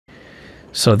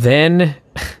So then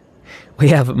we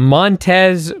have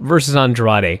Montez versus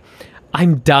Andrade.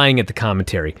 I'm dying at the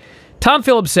commentary. Tom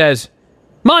Phillips says,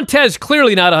 Montez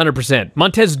clearly not 100%.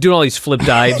 Montez is doing all these flip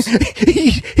dives.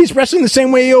 He's wrestling the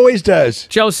same way he always does.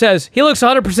 Joe says, he looks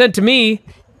 100% to me.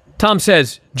 Tom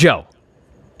says, Joe,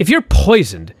 if you're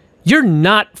poisoned, you're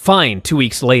not fine 2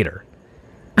 weeks later.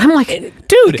 I'm like,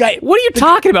 dude, what are you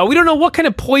talking about? We don't know what kind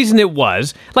of poison it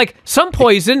was. Like, some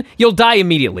poison, you'll die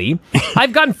immediately.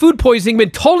 I've gotten food poisoning,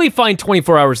 been totally fine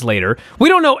 24 hours later. We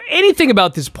don't know anything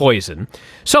about this poison.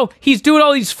 So he's doing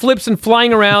all these flips and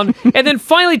flying around. And then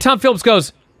finally Tom Phillips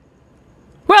goes,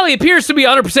 well, he appears to be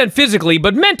 100% physically,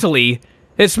 but mentally,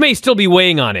 this may still be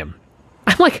weighing on him.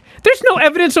 I'm like, there's no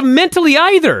evidence of mentally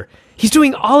either. He's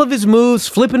doing all of his moves,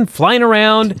 flipping, flying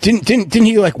around. Didn't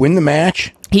he, like, win the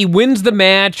match? He wins the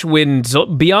match when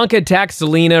Bianca attacks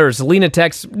Zelina, or Zelina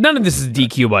attacks... None of this is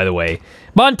DQ, by the way.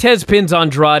 Montez pins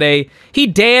Andrade. He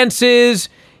dances.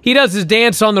 He does his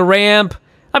dance on the ramp.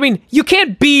 I mean, you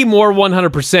can't be more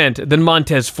 100% than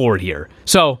Montez Ford here.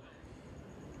 So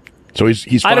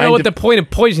he's I don't know what the point of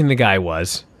poisoning the guy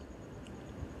was.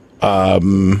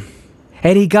 And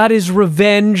he got his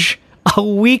revenge a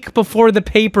week before the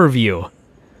pay-per-view.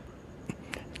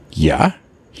 Yeah.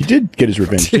 He did get his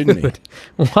revenge, didn't he?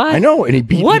 What? I know, and he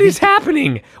beat... What is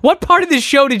happening? What part of this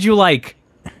show did you like?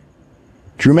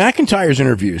 Drew McIntyre's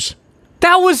interviews.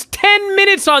 That was 10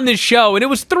 minutes on this show, and it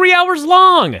was 3 hours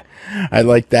long. I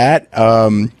like that.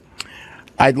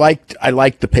 I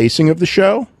liked the pacing of the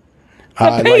show.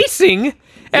 The pacing?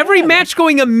 Every match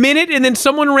going a minute, and then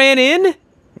someone ran in?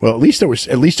 Well, at least it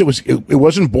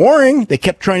wasn't boring. They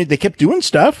kept doing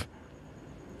stuff.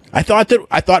 I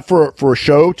thought for a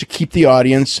show to keep the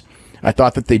audience, I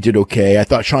thought that they did okay. I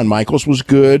thought Shawn Michaels was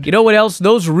good. You know what else?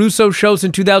 Those Russo shows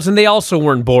in 2000, they also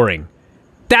weren't boring.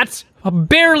 That's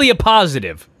barely a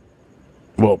positive.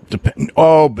 Well,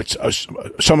 but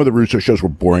some of the Russo shows were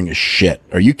boring as shit.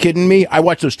 Are you kidding me? I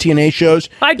watched those TNA shows.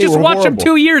 I just watched them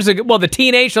 2 years ago. Well, the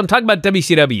TNA show, I'm talking about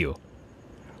WCW.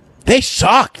 They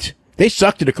sucked. They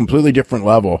sucked at a completely different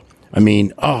level. I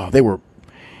mean, they were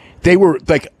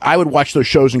like, I would watch those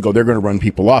shows and go, they're going to run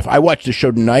people off. I watched the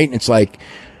show tonight, and it's like,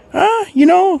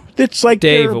 it's like...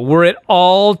 Dave, we're at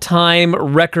all-time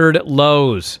record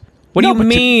lows. What do you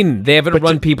mean they haven't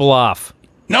run people off?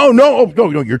 No,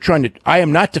 you're trying to... I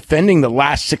am not defending the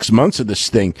last 6 months of this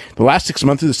thing. The last 6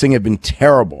 months of this thing have been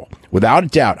terrible, without a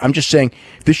doubt. I'm just saying,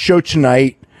 this show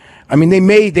tonight, I mean, they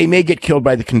may get killed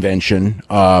by the convention.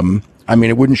 I mean,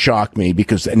 it wouldn't shock me,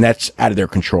 and that's out of their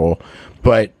control,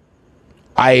 but...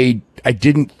 I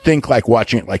didn't think like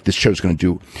watching it like this show's going to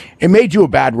do. It may do a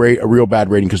real bad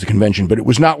rating because of the convention, but it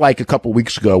was not like a couple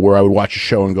weeks ago where I would watch a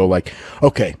show and go like,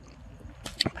 okay,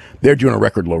 they're doing a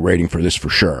record low rating for this for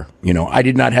sure. You know, I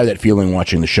did not have that feeling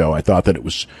watching the show. I thought that it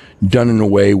was done in a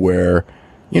way where,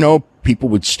 people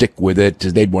would stick with it.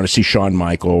 They'd want to see Shawn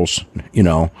Michaels,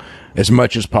 as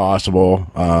much as possible.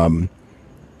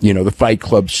 The Fight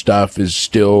Club stuff is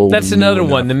still... That's another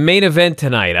one. The main event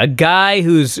tonight. A guy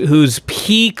whose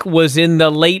peak was in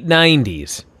the late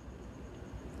 90s.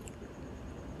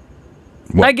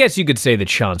 What? I guess you could say that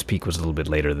Shawn's peak was a little bit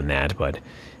later than that, but...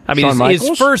 I mean, his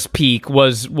first peak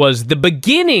was the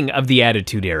beginning of the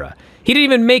Attitude Era. He didn't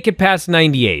even make it past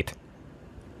 98.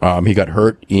 He got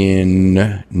hurt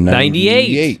in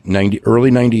 98.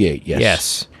 Early 98, yes.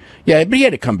 Yes. Yeah, but he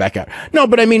had to come back out. No,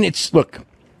 but I mean, look...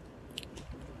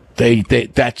 They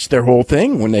that's their whole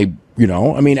thing when they,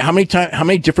 I mean, how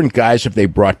many different guys have they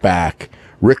brought back?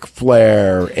 Ric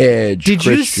Flair, Edge, Did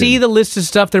Christian. you see the list of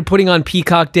stuff they're putting on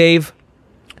Peacock, Dave?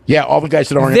 Yeah, all the guys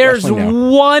that aren't There's wrestling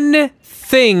now. One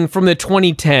thing from the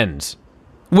 2010s,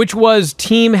 which was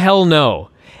Team Hell No.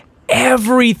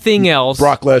 Everything else...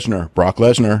 Brock Lesnar. Dude,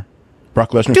 Brock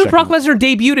Lesnar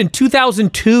debuted in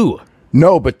 2002.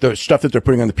 No, but the stuff that they're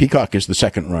putting on the Peacock is the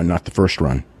second run, not the first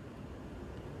run.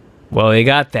 Well, they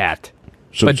got that.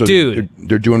 So dude,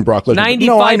 they're doing Brock Lesnar.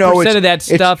 95% of that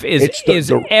stuff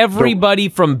is everybody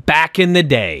from back in the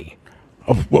day.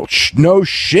 Oh, well, no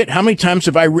shit. How many times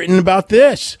have I written about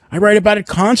this? I write about it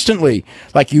constantly.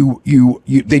 Like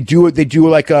they do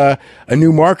like a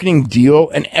new marketing deal,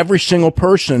 and every single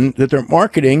person that they're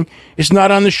marketing is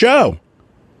not on the show.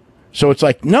 So it's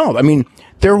like, no, I mean,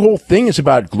 their whole thing is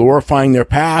about glorifying their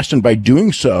past, and by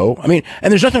doing so, I mean,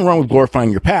 and there's nothing wrong with glorifying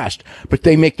your past, but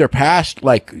they make their past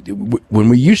like when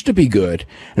we used to be good,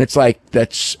 and it's like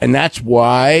that's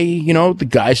why the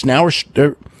guys now are,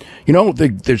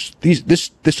 there's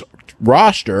this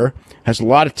roster has a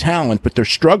lot of talent, but they're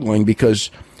struggling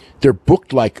because they're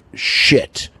booked like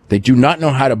shit. They do not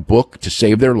know how to book to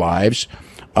save their lives.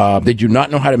 They do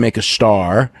not know how to make a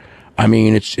star. I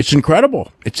mean, it's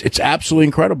incredible. It's absolutely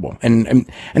incredible, and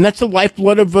that's the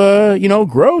lifeblood of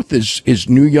growth is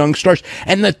new young stars.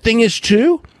 And the thing is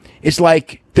too, is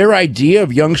like their idea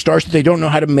of young stars that they don't know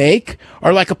how to make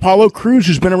are like Apollo Crews,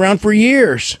 who's been around for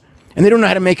years, and they don't know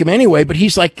how to make him anyway. But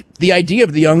he's like the idea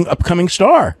of the young upcoming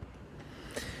star.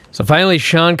 So finally,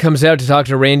 Sean comes out to talk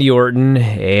to Randy Orton,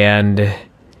 and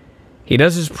he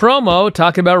does his promo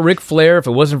talking about Ric Flair. If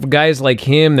it wasn't for guys like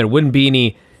him, there wouldn't be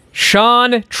any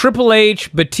Shawn, Triple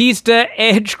H, Batista,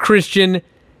 Edge, Christian,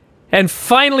 and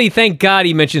finally, thank God,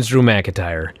 he mentions Drew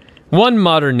McIntyre. One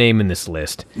modern name in this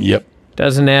list. Yep.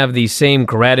 Doesn't have the same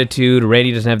gratitude.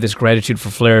 Randy doesn't have this gratitude for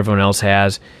Flair everyone else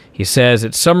has. He says,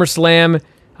 at SummerSlam,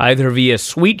 either via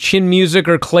sweet chin music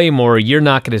or Claymore, you're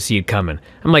not going to see it coming.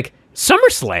 I'm like,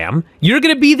 SummerSlam? You're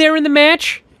going to be there in the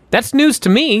match? That's news to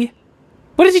me.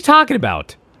 What is he talking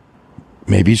about?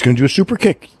 Maybe he's going to do a super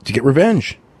kick to get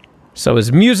revenge. So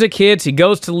his music hits, he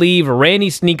goes to leave, Randy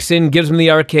sneaks in, gives him the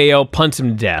RKO, punts him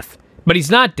to death. But he's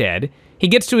not dead. He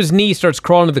gets to his knee, starts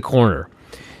crawling to the corner.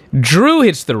 Drew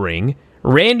hits the ring,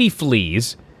 Randy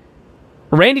flees.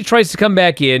 Randy tries to come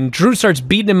back in, Drew starts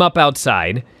beating him up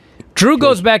outside. Drew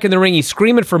goes back in the ring, he's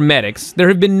screaming for medics. There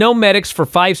have been no medics for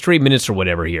 5 straight minutes or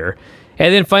whatever here.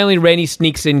 And then finally Randy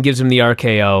sneaks in, gives him the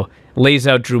RKO, lays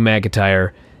out Drew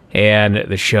McIntyre, and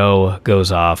the show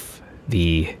goes off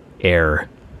the air.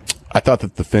 I thought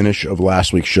that the finish of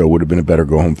last week's show would have been a better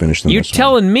go-home finish than You're this one. You're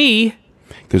telling me?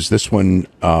 Because this one,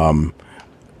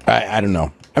 I don't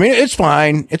know. I mean, it's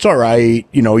fine. It's all right.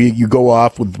 You know, you go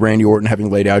off with Randy Orton having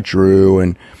laid out Drew,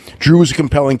 and Drew was a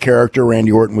compelling character.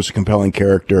 Randy Orton was a compelling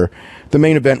character. The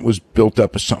main event was built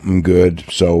up as something good.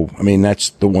 So, I mean,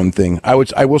 that's the one thing. I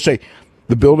will say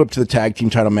the build-up to the tag team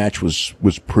title match was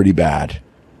pretty bad.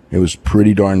 It was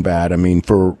pretty darn bad. I mean,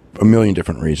 for a million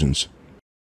different reasons.